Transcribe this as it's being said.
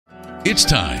It's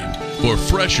time for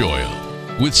Fresh Oil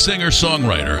with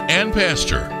singer-songwriter and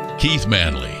pastor Keith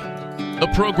Manley,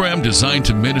 a program designed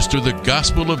to minister the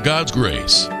gospel of God's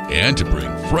grace and to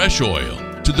bring fresh oil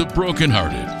to the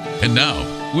brokenhearted. And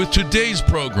now, with today's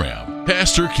program,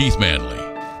 Pastor Keith Manley.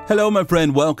 Hello, my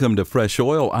friend. Welcome to Fresh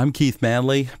Oil. I'm Keith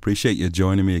Manley. Appreciate you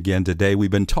joining me again today. We've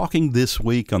been talking this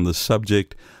week on the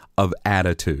subject of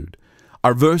attitude.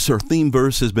 Our theme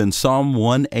verse has been Psalm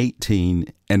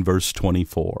 118 and verse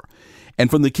 24. And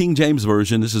from the King James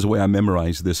Version, this is the way I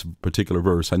memorize this particular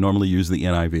verse. I normally use the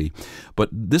NIV. But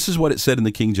this is what it said in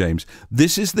the King James.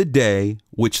 This is the day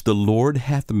which the Lord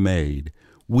hath made.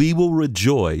 We will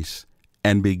rejoice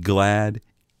and be glad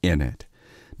in it.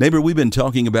 Neighbor, we've been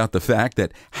talking about the fact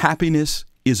that happiness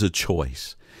is a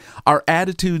choice. Our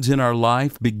attitudes in our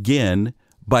life begin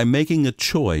by making a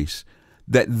choice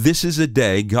that this is a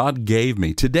day God gave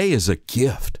me. Today is a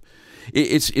gift.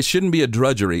 It shouldn't be a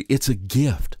drudgery. It's a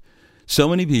gift. So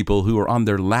many people who are on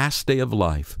their last day of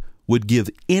life would give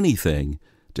anything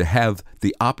to have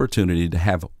the opportunity to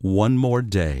have one more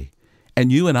day. And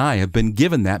you and I have been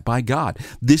given that by God.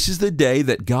 This is the day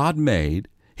that God made.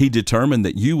 He determined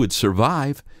that you would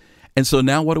survive. And so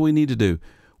now what do we need to do?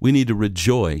 We need to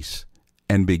rejoice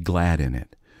and be glad in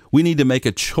it. We need to make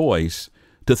a choice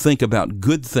to think about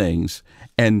good things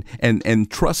and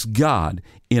trust God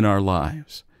in our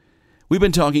lives. We've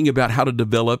been talking about how to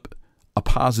develop a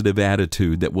positive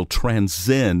attitude that will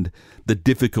transcend the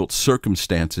difficult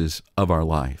circumstances of our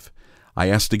life. I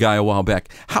asked a guy a while back,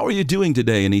 "How are you doing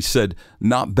today?" And he said,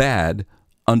 "Not bad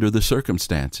under the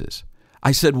circumstances."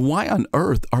 I said, "Why on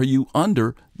earth are you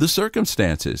under the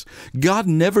circumstances?" God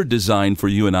never designed for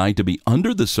you and I to be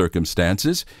under the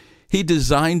circumstances. He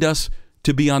designed us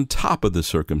to be on top of the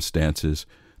circumstances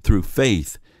through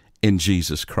faith in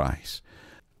Jesus Christ.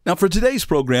 Now, for today's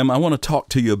program, I want to talk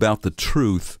to you about the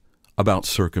truth about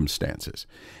circumstances.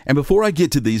 And before I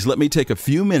get to these, let me take a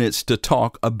few minutes to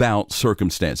talk about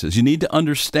circumstances. You need to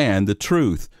understand the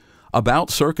truth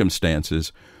about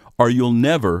circumstances, or you'll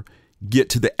never get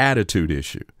to the attitude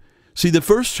issue. See, the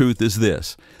first truth is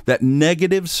this, that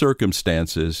negative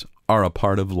circumstances are a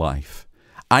part of life.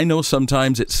 I know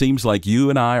sometimes it seems like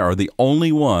you and I are the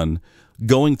only one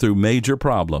going through major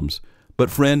problems,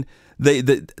 but friend,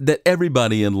 that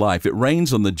everybody in life, it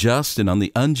rains on the just and on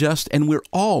the unjust, and we're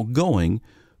all going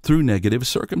through negative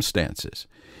circumstances.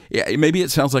 Yeah, maybe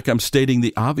it sounds like I'm stating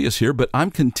the obvious here, but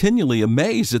I'm continually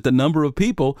amazed at the number of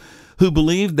people who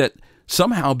believe that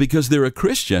somehow because they're a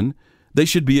Christian, they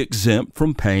should be exempt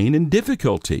from pain and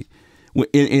difficulty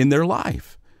in their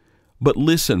life. But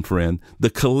listen, friend,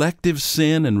 the collective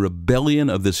sin and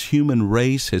rebellion of this human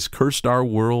race has cursed our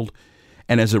world,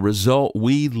 and as a result,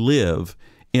 we live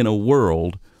in a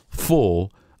world full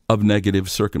of negative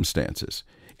circumstances.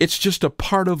 It's just a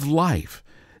part of life.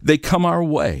 They come our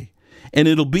way, and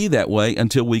it'll be that way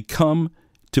until we come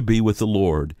to be with the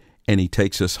Lord and He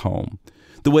takes us home.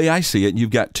 The way I see it, you've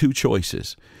got two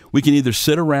choices. We can either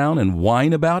sit around and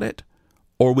whine about it,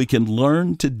 or we can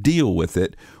learn to deal with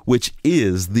it, which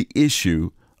is the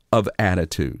issue of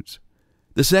attitudes.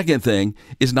 The second thing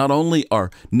is not only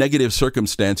are negative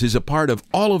circumstances a part of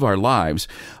all of our lives,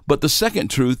 but the second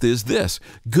truth is this: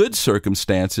 good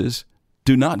circumstances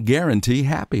do not guarantee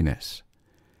happiness.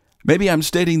 Maybe I'm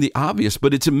stating the obvious,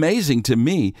 but it's amazing to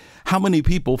me how many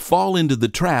people fall into the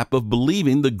trap of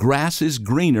believing the grass is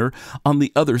greener on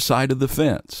the other side of the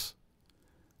fence.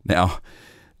 Now,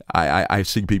 I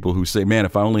see people who say, "Man,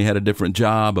 if I only had a different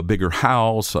job, a bigger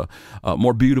house, a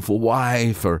more beautiful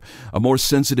wife, or a more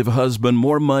sensitive husband,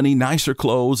 more money, nicer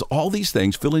clothes, all these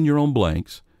things, fill in your own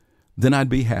blanks, then I'd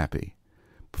be happy."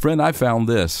 Friend, I found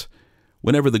this.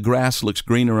 Whenever the grass looks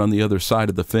greener on the other side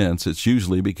of the fence, it's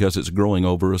usually because it's growing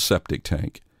over a septic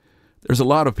tank. There's a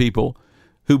lot of people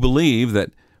who believe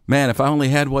that, "Man, if I only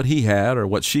had what he had or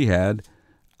what she had,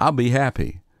 I'll be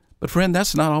happy." But friend,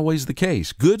 that's not always the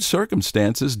case. Good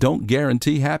circumstances don't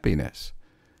guarantee happiness.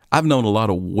 I've known a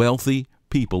lot of wealthy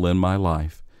people in my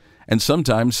life, and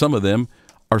sometimes some of them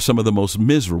are some of the most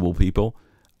miserable people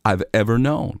I've ever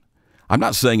known. I'm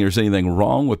not saying there's anything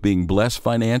wrong with being blessed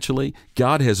financially.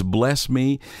 God has blessed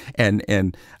me,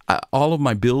 and all of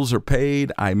my bills are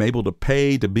paid. I'm able to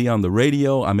pay to be on the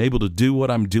radio. I'm able to do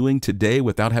what I'm doing today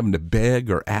without having to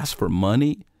beg or ask for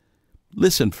money.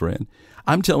 Listen, friend,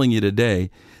 I'm telling you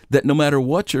today that no matter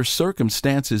what your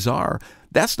circumstances are,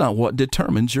 that's not what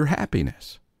determines your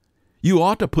happiness. You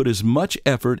ought to put as much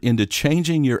effort into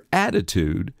changing your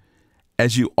attitude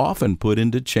as you often put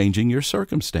into changing your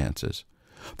circumstances.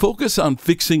 Focus on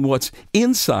fixing what's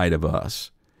inside of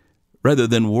us rather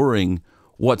than worrying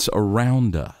what's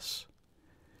around us.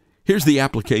 Here's the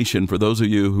application for those of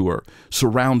you who are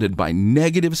surrounded by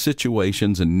negative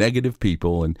situations and negative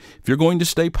people. And if you're going to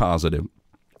stay positive,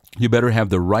 you better have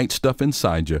the right stuff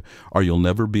inside you, or you'll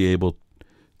never be able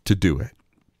to do it.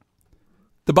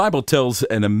 The Bible tells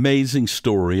an amazing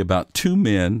story about two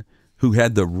men who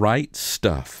had the right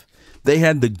stuff. They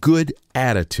had the good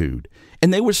attitude,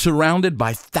 and they were surrounded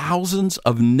by thousands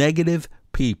of negative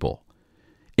people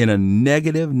in a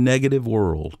negative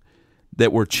world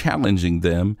that were challenging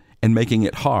them and making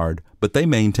it hard, but they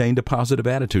maintained a positive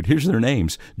attitude. Here's their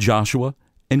names, Joshua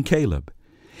and Caleb.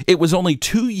 It was only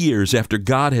 2 years after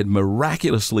God had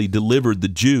miraculously delivered the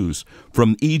Jews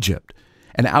from Egypt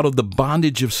and out of the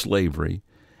bondage of slavery.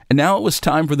 And now it was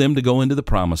time for them to go into the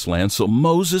promised land. So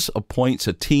Moses appoints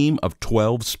a team of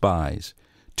 12 spies,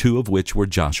 2 of which were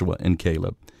Joshua and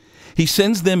Caleb. He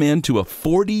sends them into a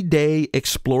 40-day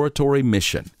exploratory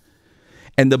mission.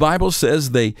 And the Bible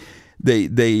says that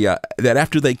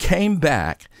after they came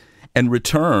back and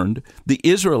returned, the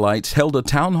Israelites held a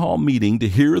town hall meeting to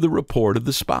hear the report of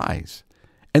the spies.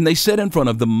 And they sat in front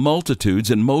of the multitudes,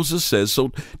 and Moses says,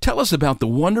 "So tell us about the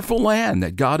wonderful land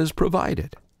that God has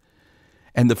provided."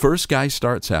 And the first guy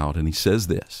starts out, and he says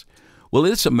this, "Well,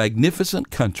 it's a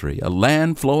magnificent country, a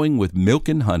land flowing with milk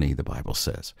and honey," the Bible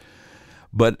says.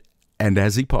 And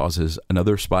as he pauses,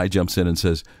 another spy jumps in and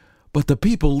says, "But the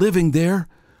people living there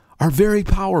are very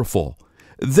powerful.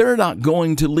 They're not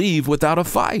going to leave without a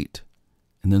fight."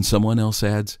 And then someone else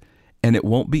adds, "And it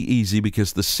won't be easy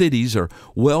because the cities are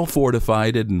well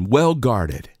fortified and well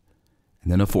guarded."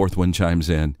 And then a fourth one chimes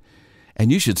in,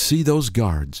 "And you should see those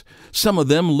guards. Some of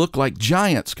them look like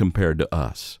giants compared to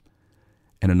us."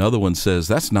 And another one says,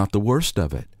 "That's not the worst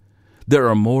of it. There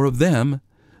are more of them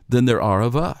than there are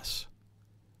of us."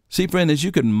 See, friend, as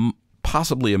you can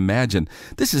possibly imagine,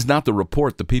 this is not the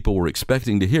report the people were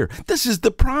expecting to hear. This is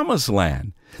the promised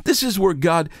land. This is where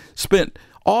God spent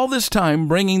all this time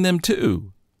bringing them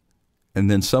to.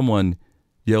 And then someone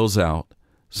yells out,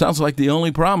 "Sounds like the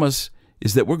only promise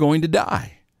is that we're going to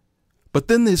die." But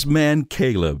then this man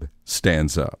Caleb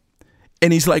stands up,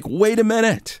 and he's like, "Wait a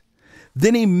minute."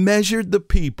 Then he measured the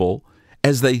people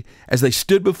as they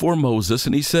stood before Moses,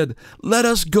 and he said, "Let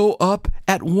us go up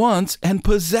at once and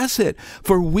possess it,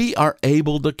 for we are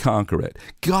able to conquer it."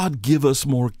 God, give us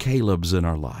more Calebs in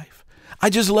our life.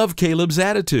 I just love Caleb's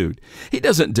attitude. He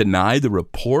doesn't deny the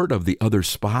report of the other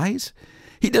spies.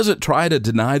 He doesn't try to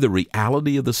deny the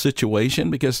reality of the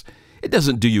situation, because it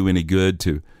doesn't do you any good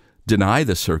to deny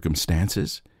the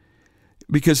circumstances.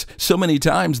 Because so many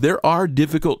times there are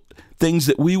difficult things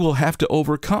that we will have to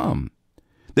overcome.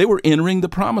 They were entering the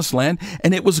promised land,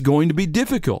 and it was going to be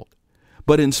difficult.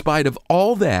 But in spite of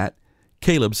all that,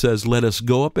 Caleb says, "Let us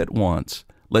go up at once.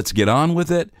 Let's get on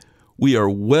with it. We are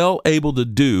well able to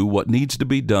do what needs to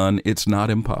be done. It's not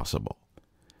impossible."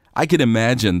 I can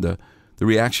imagine the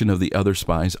reaction of the other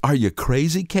spies. "Are you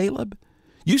crazy, Caleb?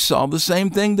 You saw the same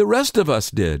thing the rest of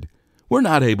us did. We're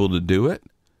not able to do it."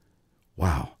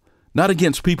 Wow. Not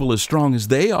against people as strong as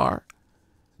they are.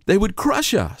 They would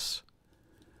crush us.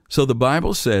 So the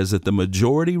Bible says that the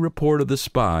majority report of the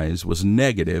spies was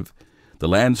negative. The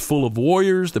land's full of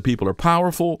warriors, the people are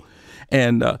powerful,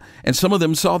 and some of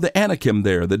them saw the Anakim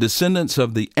there, the descendants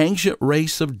of the ancient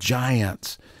race of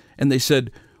giants. And they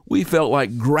said, "We felt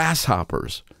like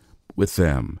grasshoppers with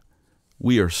them.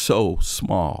 We are so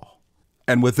small."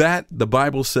 And with that, the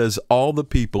Bible says all the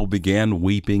people began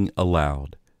weeping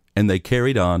aloud, and they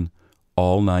carried on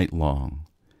all night long.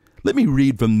 Let me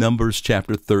read from Numbers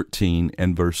chapter 13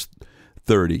 and verse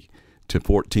 30 to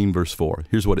 14 verse 4.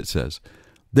 Here's what it says.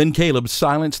 "Then Caleb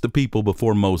silenced the people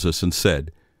before Moses and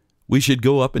said, 'We should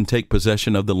go up and take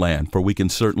possession of the land, for we can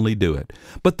certainly do it.'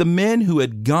 But the men who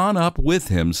had gone up with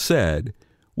him said,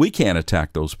 'We can't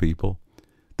attack those people.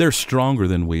 They're stronger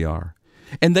than we are.'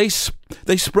 And they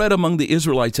spread among the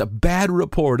Israelites a bad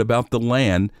report about the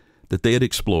land that they had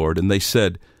explored, and they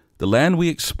said, 'The land we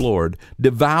explored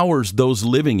devours those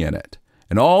living in it.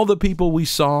 And all the people we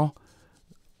saw,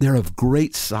 they're of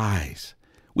great size.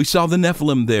 We saw the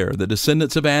Nephilim there, the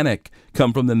descendants of Anak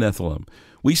come from the Nephilim.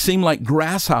 We seem like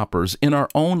grasshoppers in our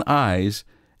own eyes,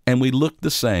 and we look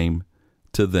the same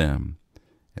to them.'"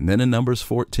 And then in Numbers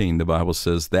 14, the Bible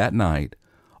says, "That night,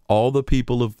 all the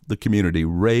people of the community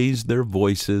raised their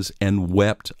voices and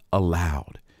wept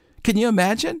aloud." Can you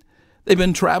imagine? They've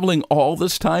been traveling all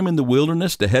this time in the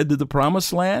wilderness to head to the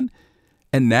promised land,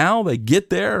 and now they get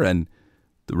there, and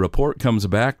the report comes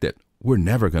back that we're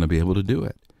never going to be able to do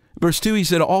it. Verse 2, he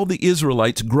said, "All the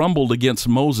Israelites grumbled against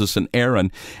Moses and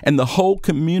Aaron and the whole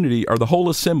community, or the whole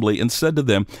assembly, and said to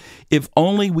them, 'If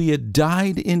only we had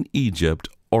died in Egypt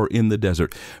or in the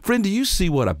desert.'" Friend, do you see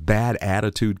what a bad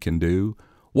attitude can do?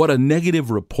 what a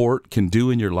negative report can do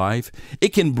in your life?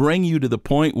 It can bring you to the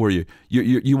point where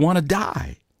you want to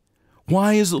die.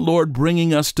 Why is the Lord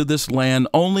bringing us to this land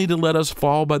only to let us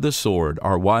fall by the sword?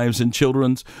 Our wives and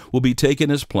children will be taken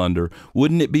as plunder.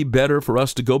 Wouldn't it be better for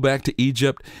us to go back to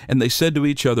Egypt? And they said to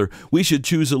each other, we should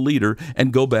choose a leader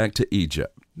and go back to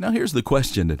Egypt. Now here's the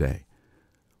question today.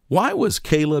 Why was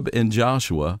Caleb and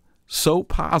Joshua so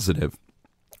positive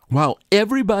while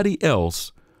everybody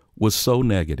else was so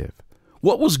negative?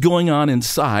 What was going on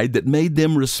inside that made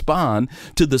them respond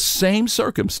to the same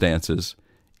circumstances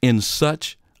in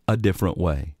such a different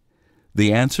way?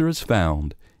 The answer is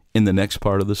found in the next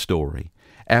part of the story.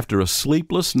 After a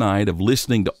sleepless night of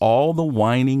listening to all the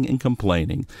whining and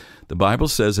complaining, the Bible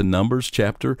says in Numbers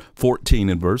chapter 14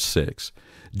 and verse 6,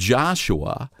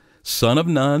 Joshua, son of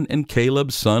Nun, and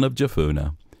Caleb, son of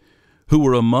Jephunneh, who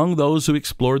were among those who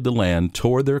explored the land,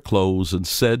 tore their clothes and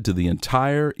said to the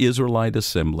entire Israelite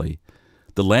assembly,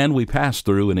 the land we passed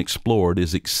through and explored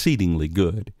is exceedingly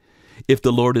good. If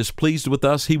the Lord is pleased with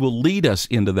us, he will lead us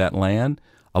into that land,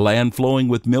 a land flowing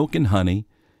with milk and honey,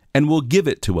 and will give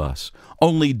it to us.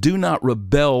 Only do not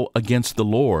rebel against the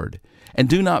Lord, and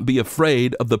do not be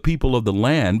afraid of the people of the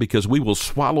land, because we will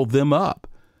swallow them up.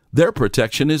 Their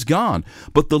protection is gone,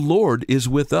 but the Lord is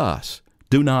with us.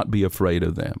 Do not be afraid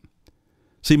of them.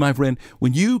 See, my friend,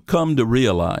 when you come to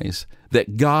realize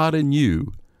that God in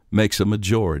you makes a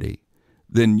majority,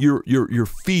 then your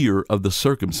fear of the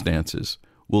circumstances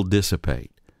will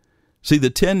dissipate. See, the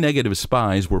 10 negative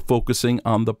spies were focusing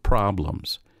on the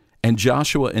problems, and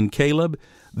Joshua and Caleb,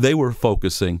 they were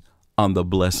focusing on the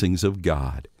blessings of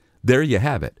God. There you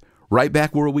have it, right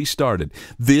back where we started.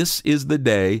 This is the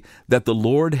day that the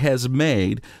Lord has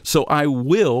made, so I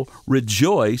will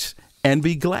rejoice and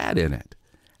be glad in it.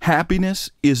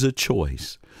 Happiness is a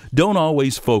choice. Don't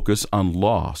always focus on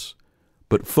loss,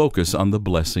 but focus on the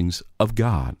blessings of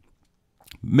God.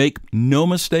 Make no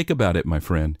mistake about it, my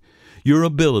friend. Your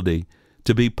ability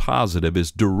to be positive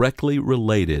is directly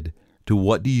related to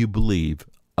what do you believe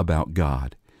about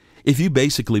God. If you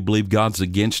basically believe God's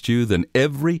against you, then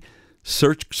every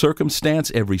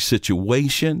circumstance, every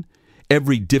situation,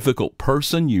 every difficult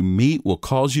person you meet will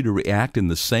cause you to react in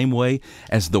the same way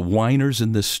as the whiners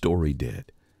in this story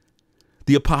did.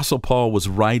 The Apostle Paul was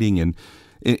writing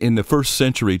in the first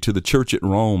century to the church at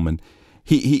Rome, and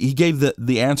he gave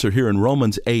the answer here in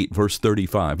Romans 8, verse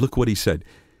 35. Look what he said.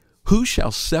 Who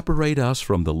shall separate us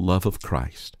from the love of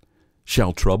Christ?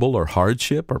 Shall trouble or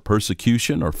hardship or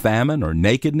persecution or famine or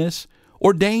nakedness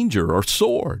or danger or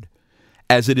sword?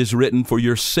 As it is written, for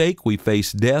your sake we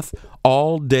face death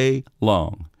all day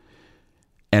long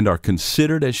and are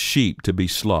considered as sheep to be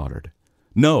slaughtered.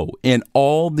 No, in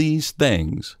all these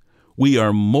things we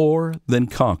are more than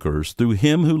conquerors through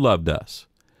him who loved us.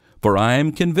 For I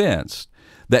am convinced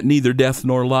that neither death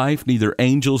nor life, neither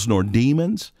angels nor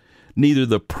demons, neither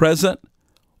the present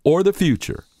or the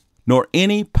future, nor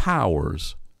any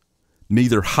powers,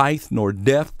 neither height nor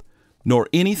depth, nor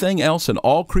anything else in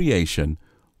all creation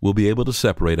will be able to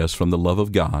separate us from the love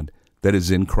of God that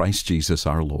is in Christ Jesus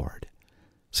our Lord.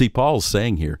 See, Paul's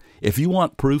saying here, if you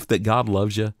want proof that God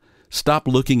loves you, stop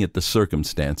looking at the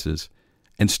circumstances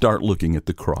and start looking at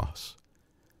the cross.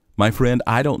 My friend,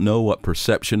 I don't know what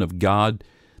perception of God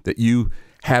that you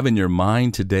have in your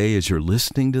mind today as you're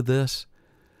listening to this,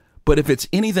 but if it's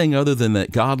anything other than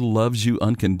that God loves you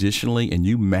unconditionally and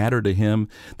you matter to him,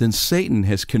 then Satan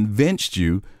has convinced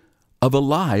you of a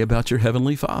lie about your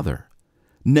Heavenly Father.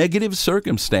 Negative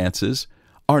circumstances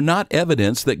are not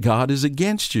evidence that God is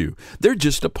against you. They're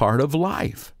just a part of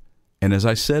life. And as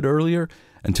I said earlier,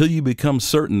 until you become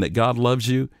certain that God loves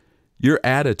you, your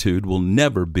attitude will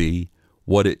never be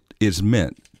what it is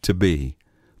meant to be.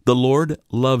 The Lord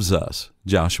loves us,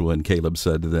 Joshua and Caleb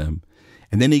said to them.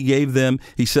 And then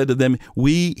he said to them,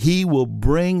 he will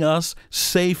bring us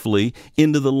safely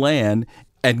into the land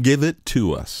and give it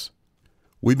to us.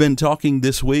 We've been talking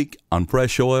this week on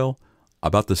Fresh Oil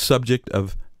about the subject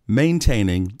of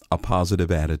maintaining a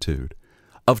positive attitude,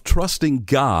 of trusting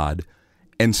God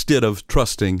instead of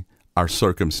trusting our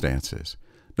circumstances.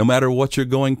 No matter what you're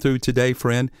going through today,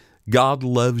 friend, God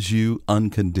loves you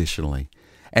unconditionally,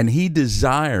 and he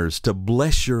desires to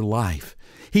bless your life.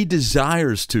 He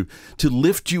desires to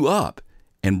lift you up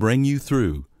and bring you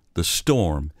through the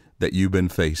storm that you've been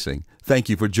facing. Thank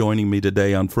you for joining me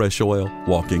today on Fresh Oil,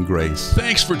 Walk in Grace.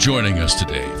 Thanks for joining us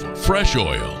today for Fresh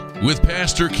Oil with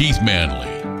Pastor Keith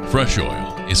Manley. Fresh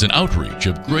Oil is an outreach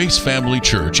of Grace Family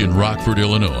Church in Rockford,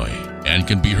 Illinois, and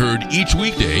can be heard each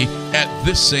weekday at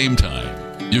this same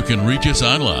time. You can reach us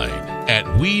online at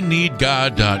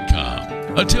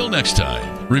weneedgod.com. Until next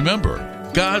time, remember,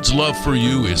 God's love for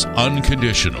you is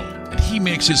unconditional, and He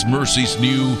makes His mercies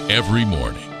new every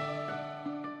morning.